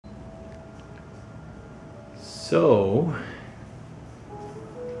So,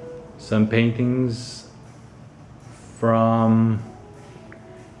 some paintings from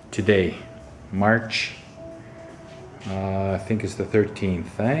today, March, I think it's the 13th,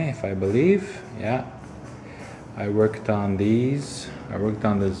 if I believe, yeah. I worked on these. I worked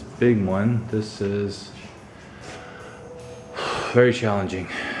on this big one. This is very challenging,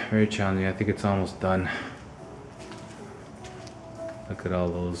 very challenging. I think it's almost done. Look at all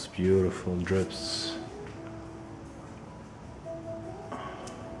those beautiful drips.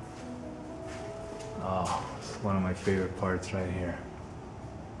 Oh, it's one of my favorite parts right here.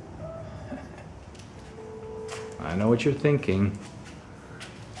 I know what you're thinking.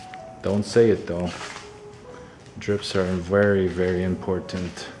 Don't say it though. Drips are very, very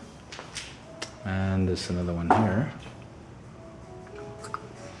important. And there's another one here.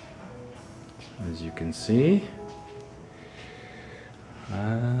 As you can see.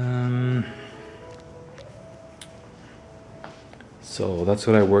 So that's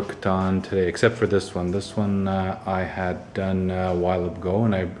what I worked on today, except for this one. This one I had done a while ago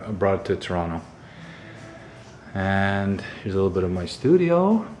and I brought it to Toronto. And here's a little bit of my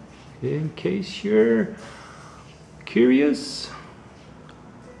studio, in case you're curious.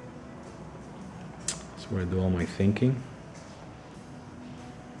 That's where I do all my thinking.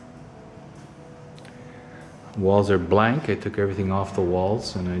 Walls are blank. I took everything off the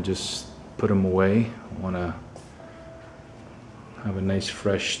walls and I just put them away. I want to have a nice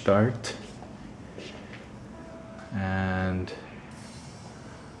fresh start. And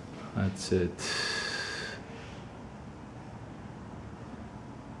that's it.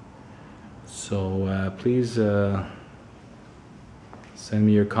 So please send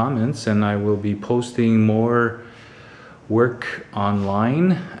me your comments and I will be posting more work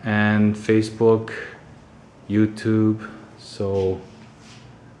online and Facebook, YouTube. So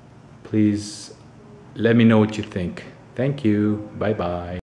please let me know what you think. Thank you. Bye bye.